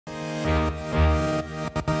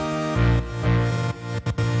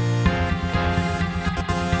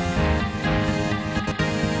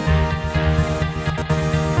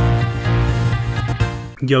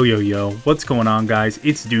Yo, what's going on, guys?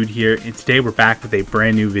 It's Dude here, and today we're back with a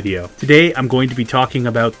brand new video. Today I'm going to be talking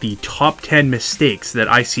about the top 10 mistakes that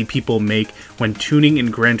I see people make when tuning in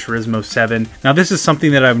Gran Turismo 7. Now, this is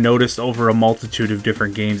something that I've noticed over a multitude of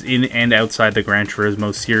different games in and outside the Gran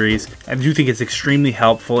Turismo series. I do think it's extremely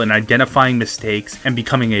helpful in identifying mistakes and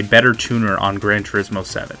becoming a better tuner on Gran Turismo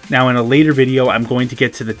 7. Now, in a later video, I'm going to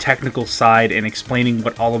get to the technical side and explaining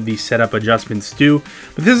what all of these setup adjustments do,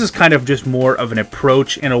 but this is kind of just more of an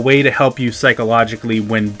approach and a way to help you psychologically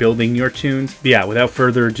when building your tunes. But yeah, without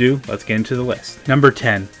further ado, let's get into the list. Number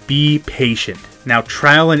 10, be patient. Now,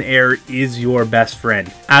 trial and error is your best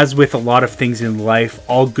friend. As with a lot of things in life,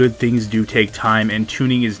 all good things do take time, and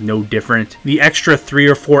tuning is no different. The extra 3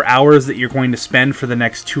 or 4 hours that you're going to spend for the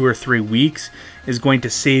next 2 or 3 weeks is going to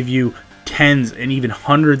save you tens and even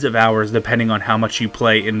hundreds of hours depending on how much you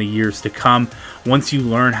play in the years to come once you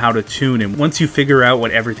learn how to tune. And once you figure out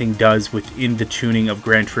what everything does within the tuning of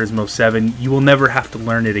Gran Turismo 7, you will never have to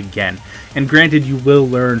learn it again. And granted, you will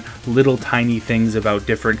learn little tiny things about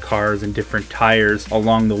different cars and different tires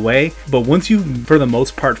along the way, but once you for the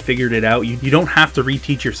most part figured it out, you don't have to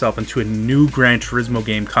reteach yourself until a new Gran Turismo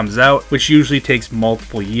game comes out, which usually takes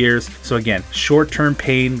multiple years. So again, short-term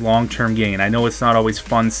pain, long-term gain. I know it's not always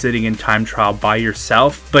fun sitting in time trial by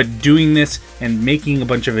yourself, but doing this and making a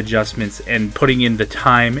bunch of adjustments and putting in the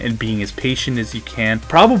time and being as patient as you can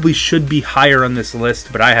probably should be higher on this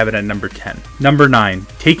list, but I have it at number 10. Number 9,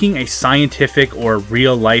 taking a scientific or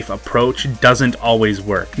real life approach doesn't always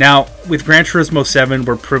work. Now, with Gran Turismo 7,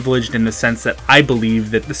 we're privileged in the sense that I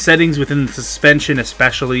believe that the settings within the suspension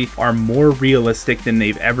especially are more realistic than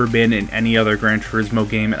they've ever been in any other Gran Turismo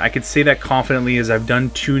game, and I could say that confidently as I've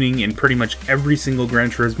done tuning in pretty much every single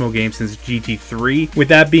Gran Turismo game since GT3. With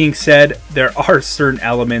that being said, there are certain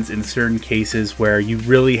elements in certain cases where you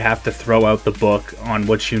really have to throw out the book on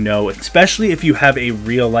what you know, especially if you have a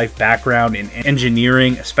real life background in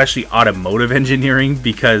engineering, especially automotive engineering,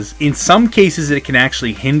 because in some cases it can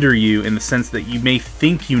actually hinder you in the sense that you may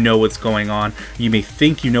think you know what's going on, you may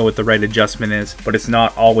think you know what the right adjustment is, but it's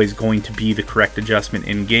not always going to be the correct adjustment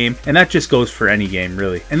in game, and that just goes for any game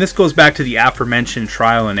really. And this goes back to the aforementioned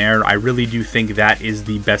trial and error. I really do think that is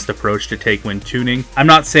the best approach to take when tuning. I'm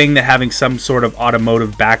not saying that having some sort of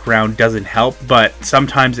automotive background doesn't help, but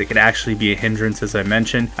sometimes it could actually be a hindrance, as I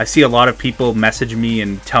mentioned. I see a lot of people message me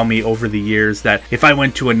and tell me over the years that if I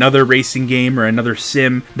went to another racing game or another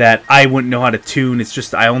sim that I wouldn't know how to tune. It's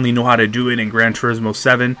just I only know how to do it in Gran Turismo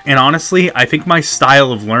 7. And honestly, I think my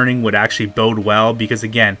style of learning would actually bode well, because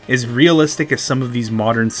again, as realistic as some of these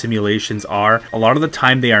modern simulations are, a lot of the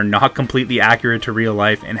time they are not completely accurate to real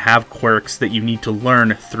life and have quirks that you need to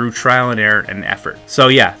learn through trial and error and effort. So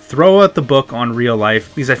yeah, throw out the book on real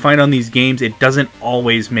life, because I find on these games it doesn't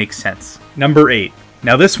always make sense. Number 8.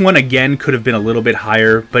 Now this one again could have been a little bit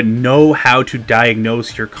higher, but know how to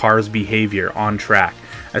diagnose your car's behavior on track,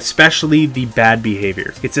 especially the bad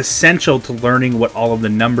behaviors. It's essential to learning what all of the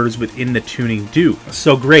numbers within the tuning do.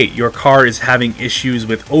 So great, your car is having issues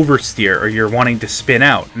with oversteer, or you're wanting to spin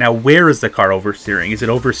out. Now, where is the car oversteering? Is it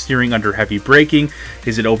oversteering under heavy braking?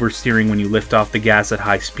 Is it oversteering when you lift off the gas at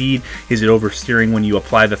high speed? Is it oversteering when you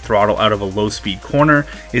apply the throttle out of a low speed corner?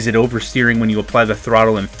 Is it oversteering when you apply the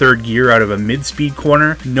throttle in third gear out of a mid speed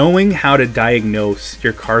corner? Knowing how to diagnose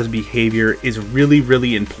your car's behavior is really,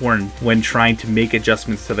 really important when trying to make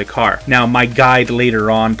adjustments to the car. Now, my guide later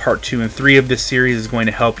on, part 2 and 3 of this series, is going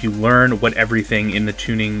to help you learn what everything in the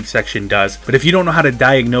tuning section does. But if you don't know how to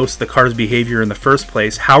diagnose the car's behavior in the first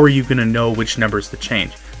place, how are you going to know which numbers to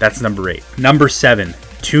change? That's number 8. Number 7.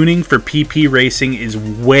 Tuning for PP racing is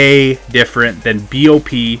way different than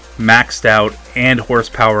BOP, maxed out, and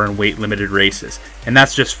horsepower and weight limited races. And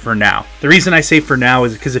that's just for now. The reason I say for now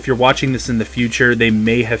is because if you're watching this in the future, they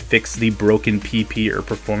may have fixed the broken PP or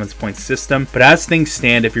performance points system. But as things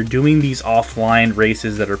stand, if you're doing these offline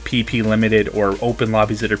races that are PP limited or open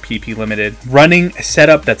lobbies that are PP limited, running a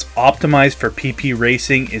setup that's optimized for PP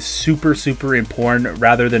racing is super, super important,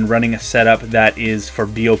 rather than running a setup that is for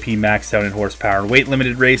BOP maxed out and horsepower and weight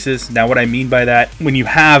limited races. Now, what I mean by that, when you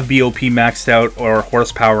have BOP maxed out or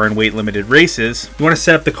horsepower and weight limited races, races, you want to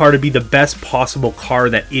set up the car to be the best possible car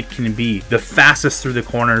that it can be. The fastest through the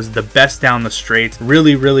corners, the best down the straights,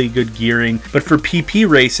 really, really good gearing. But for PP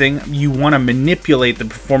racing, you want to manipulate the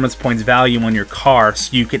performance points value on your car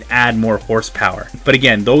so you can add more horsepower. But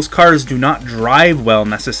again, those cars do not drive well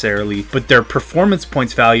necessarily, but their performance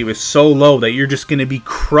points value is so low that you're just going to be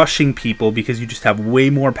crushing people because you just have way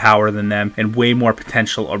more power than them and way more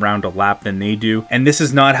potential around a lap than they do. And this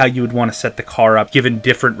is not how you would want to set the car up given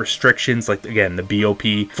different restrictions, like again, the BOP,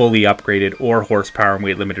 fully upgraded, or horsepower and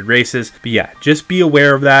weight limited races. But yeah, just be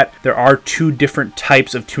aware of that. There are two different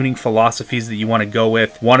types of tuning philosophies that you want to go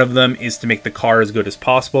with. One of them is to make the car as good as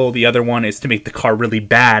possible. The other one is to make the car really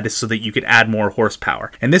bad so that you could add more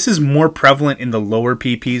horsepower. And this is more prevalent in the lower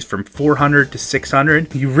PPs from 400 to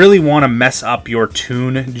 600. You really want to mess up your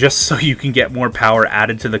tune just so you can get more power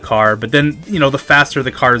added to the car. But then, you know, the faster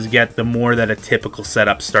the cars get, the more that a typical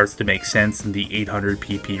setup starts to make sense in the 800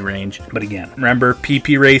 PP range. But again, remember,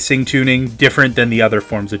 PP racing tuning different than the other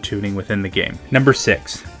forms of tuning within the game. Number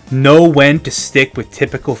 6. Know when to stick with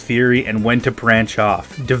typical theory and when to branch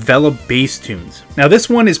off. Develop base tunes. Now this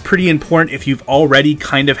one is pretty important if you've already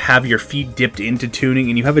kind of have your feet dipped into tuning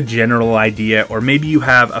and you have a general idea, or maybe you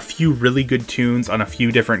have a few really good tunes on a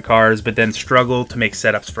few different cars but then struggle to make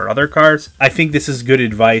setups for other cars. I think this is good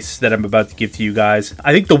advice that I'm about to give to you guys.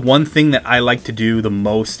 I think the one thing that I like to do the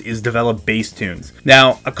most is develop base tunes.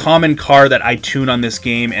 Now, a common car that I tune on this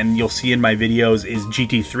game, and you'll see in my videos, is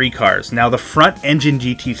GT3 cars. Now the front engine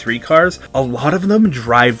GT3 cars, a lot of them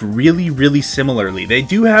drive really, really similarly. They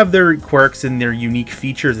do have their quirks and their unique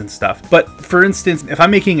features and stuff. But for instance, if I'm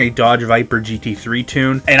making a Dodge Viper GT3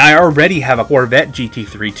 tune and I already have a Corvette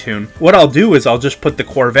GT3 tune, what I'll do is I'll just put the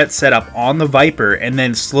Corvette setup on the Viper and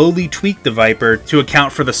then slowly tweak the Viper to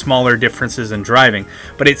account for the smaller differences in driving.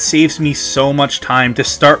 But it saves me so much time to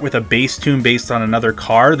start with a base tune based on another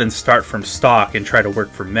car than start from stock and try to work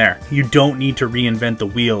from there. You don't need to reinvent the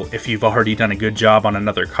wheel if you've already done a good job on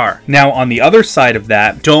another car. Now, on the other side of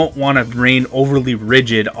that, don't want to remain overly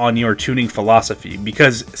rigid on your tuning philosophy,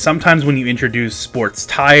 because sometimes when you introduce sports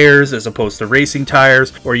tires as opposed to racing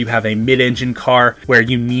tires, or you have a mid-engine car where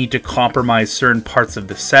you need to compromise certain parts of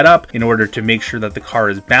the setup in order to make sure that the car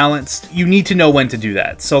is balanced, you need to know when to do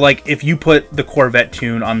that. So like if you put the Corvette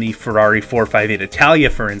tune on the Ferrari 458 Italia,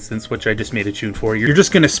 for instance, which I just made a tune for, you're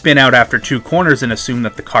just going to spin out after 2 corners and assume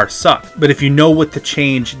that the car sucked. But if you know what to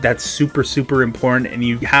change, that's super, super important, and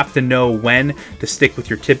you have to know when to stick with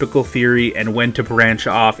your typical theory and when to branch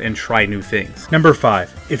off and try new things. Number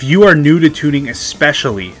 5, if you are new to tuning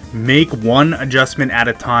especially, make one adjustment at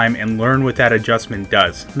a time and learn what that adjustment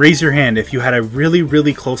does. Raise your hand if you had a really,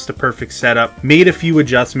 really close to perfect setup, made a few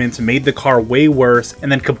adjustments, made the car way worse,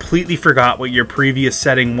 and then completely forgot what your previous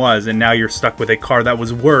setting was, and now you're stuck with a car that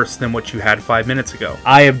was worse than what you had 5 minutes ago.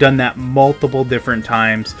 I have done that multiple different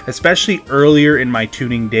times, especially earlier in my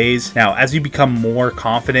tuning days. Now, as you become more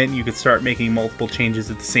confident, you could start making multiple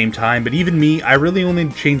changes at the same time, but even me, I really only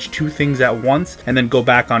change 2 things at once and then go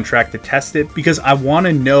back on track to test it, because I want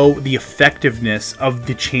to know the effectiveness of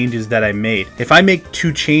the changes that I made. If I make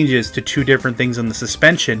 2 changes to 2 different things on the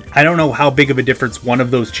suspension, I don't know how big of a difference one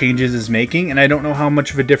of those changes is making, and I don't know how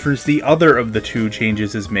much of a difference the other of the 2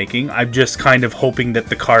 changes is making. I'm just kind of hoping that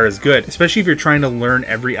the car is good, especially if you're trying to learn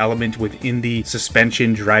every element within the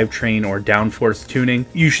suspension, drivetrain, or downforce tuning.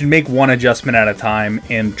 You should make one adjustment at a time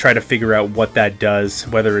and try to figure out what that does,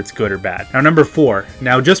 whether it's good or bad. Now, number 4.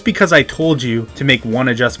 Now, just because I told you to make one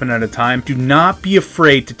adjustment at a time, do not be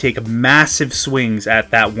afraid to take massive swings at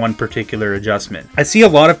that one particular adjustment. I see a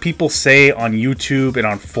lot of people say on YouTube and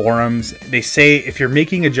on forums, they say if you're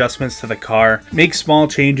making adjustments to the car, make small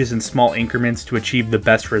changes in small increments to achieve the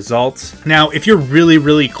best results. Now, if you're really,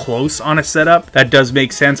 really close on a setup, that does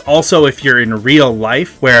make sense. Also, if you're in real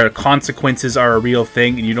life where consequences are a real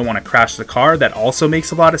thing and you don't want to crash the car, that also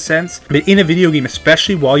makes a lot of sense. But in a video game,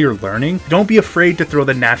 especially while you're learning, don't be afraid to throw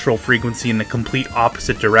the natural frequency in the complete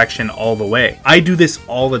opposite direction all the way. I do this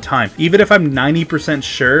all the time. Even if I'm 90%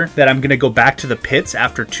 sure that I'm going to go back to the pits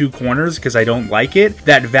after 2 corners because I don't like it,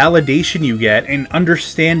 that validation you get and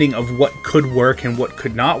understanding of what could work and what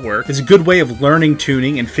could not work is a good way of learning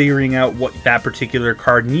tuning and figuring out what that particular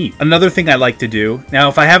car needs. Another thing I like to do, now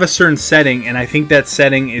if I have a certain setting and I think that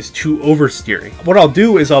setting is too oversteery, what I'll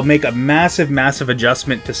do is I'll make a massive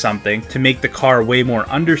adjustment to something to make the car way more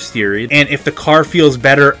understeered. And if the car feels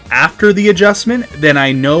better after the adjustment, then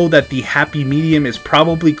I know that the happy medium is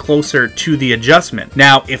probably closer to the adjustment.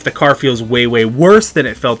 Now, if the car feels way worse than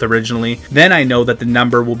it felt originally, then I know that the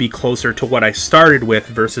number will be closer to what I started with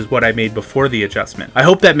versus what I made before the adjustment. I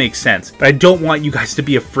hope that makes sense, but I don't want you guys to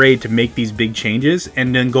be afraid to make these big changes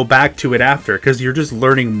and then go back to it after, because you're just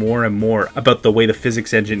learning more and more about the way the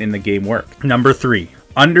physics engine in the game works. Number 3.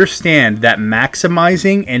 Understand that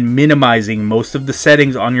maximizing and minimizing most of the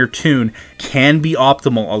settings on your tune can be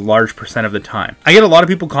optimal a large percent of the time. I get a lot of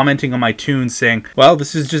people commenting on my tunes saying, well,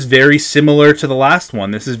 this is just very similar to the last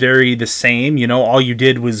one. This is very the same. You know, all you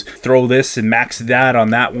did was throw this and max that on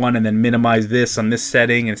that one and then minimize this on this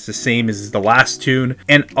setting, and it's the same as the last tune.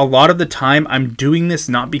 And a lot of the time I'm doing this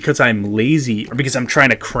not because I'm lazy or because I'm trying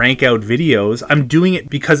to crank out videos. I'm doing it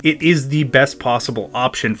because it is the best possible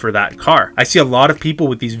option for that car. I see a lot of people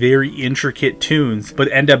with these very intricate tunes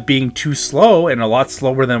but end up being too slow, and a lot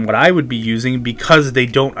slower than what I would be using, because they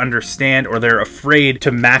don't understand or they're afraid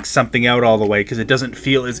to max something out all the way because it doesn't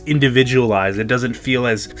feel as individualized, it doesn't feel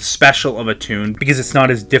as special of a tune because it's not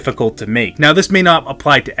as difficult to make. Now, this may not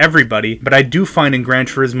apply to everybody, but I do find in Gran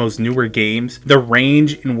Turismo's newer games, the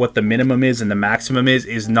range in what the minimum is and the maximum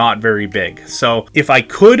is not very big. So if I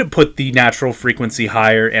could put the natural frequency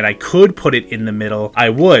higher and I could put it in the middle, I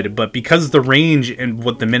would, but because the range and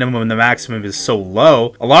what the minimum and the maximum is so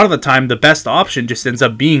low, a lot of the time the best option just ends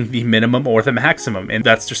up being the minimum or the maximum, and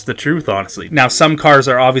that's just the truth, honestly. Now, some cars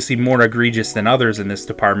are obviously more egregious than others in this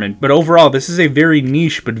department, but overall this is a very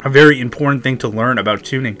niche but a very important thing to learn about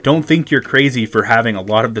tuning. Don't think you're crazy for having a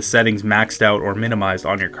lot of the settings maxed out or minimized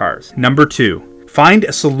on your cars. Number 2. Find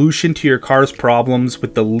a solution to your car's problems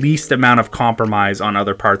with the least amount of compromise on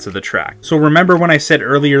other parts of the track. So remember when I said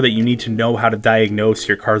earlier that you need to know how to diagnose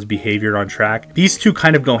your car's behavior on track? These two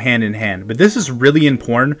kind of go hand in hand, but this is really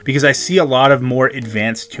important because I see a lot of more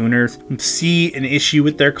advanced tuners see an issue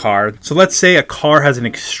with their car. So let's say a car has an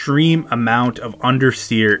extreme amount of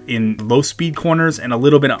understeer in low speed corners and a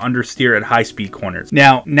little bit of understeer at high speed corners.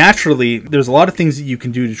 Now, naturally, there's a lot of things that you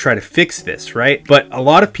can do to try to fix this, right? But a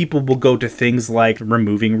lot of people will go to things like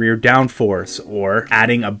removing rear downforce or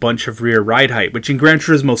adding a bunch of rear ride height, which in Gran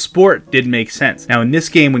Turismo Sport did make sense. Now in this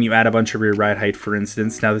game, when you add a bunch of rear ride height, for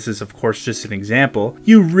instance, now this is of course just an example,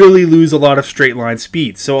 you really lose a lot of straight line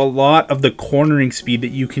speed. So a lot of the cornering speed that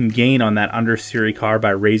you can gain on that understeery car by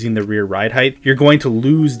raising the rear ride height, you're going to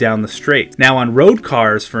lose down the straight. Now on road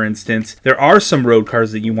cars, for instance, there are some road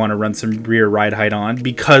cars that you want to run some rear ride height on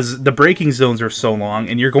because the braking zones are so long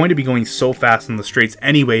and you're going to be going so fast on the straights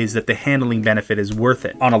anyways that the handling benefit is worth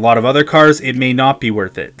it. On a lot of other cars, it may not be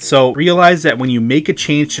worth it. So realize that when you make a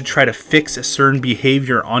change to try to fix a certain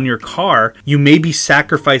behavior on your car, you may be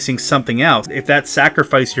sacrificing something else. If that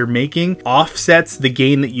sacrifice you're making offsets the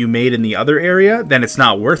gain that you made in the other area, then it's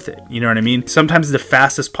not worth it. You know what I mean? Sometimes the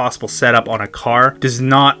fastest possible setup on a car does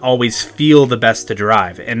not always feel the best to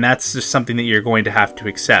drive, and that's just something that you're going to have to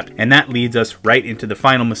accept. And that leads us right into the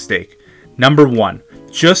final mistake. Number 1,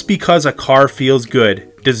 just because a car feels good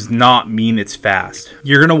does not mean it's fast.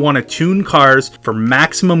 You're going to want to tune cars for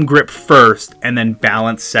maximum grip first and then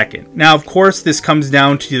balance second. Now, of course, this comes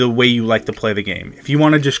down to the way you like to play the game. If you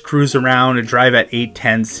want to just cruise around and drive at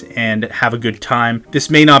 8/10 and have a good time,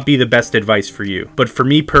 this may not be the best advice for you. But for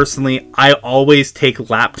me personally, I always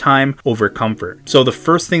take lap time over comfort. So the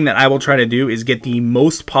first thing that I will try to do is get the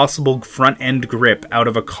most possible front end grip out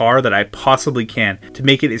of a car that I possibly can to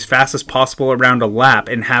make it as fast as possible around a lap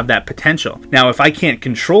and have that potential. Now, if I can't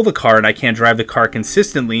control the car and I can't drive the car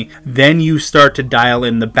consistently, then you start to dial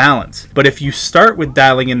in the balance. But if you start with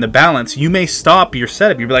dialing in the balance, you may stop your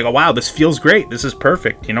setup. You'll be like, oh wow, this feels great, this is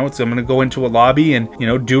perfect, you know, I'm gonna go into a lobby and, you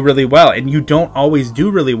know, do really well. And you don't always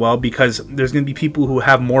do really well because there's gonna be people who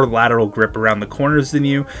have more lateral grip around the corners than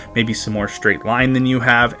you, maybe some more straight line than you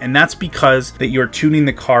have, and that's because that you're tuning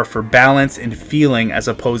the car for balance and feeling as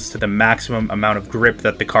opposed to the maximum amount of grip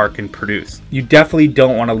that the car can produce. You definitely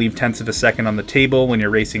don't want to leave tenths of a second on the table when you're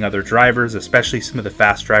racing other drivers, especially some of the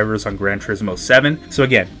fast drivers on Gran Turismo 7. So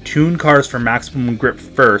again, tune cars for maximum grip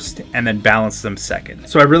first and then balance them second.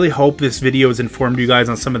 So I really hope this video has informed you guys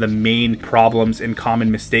on some of the main problems and common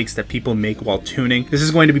mistakes that people make while tuning. This is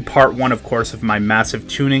going to be part 1, of course, of my massive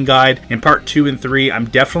tuning guide. In part 2 and 3, I'm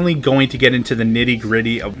definitely going to get into the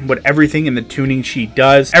nitty-gritty of what everything in the tuning sheet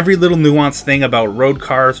does, every little nuanced thing about road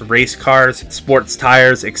cars, race cars, sports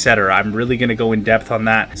tires, etc. I'm really going to go in depth on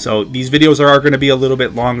that. So these videos are going to be a little little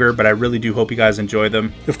bit longer, but I really do hope you guys enjoy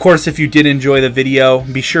them. Of course, if you did enjoy the video,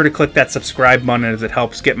 be sure to click that subscribe button as it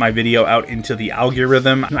helps get my video out into the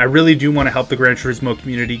algorithm. I really do want to help the Gran Turismo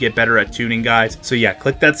community get better at tuning, guys. So yeah,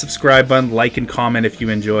 click that subscribe button, like and comment if you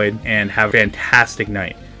enjoyed, and have a fantastic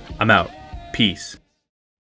night. I'm out. Peace.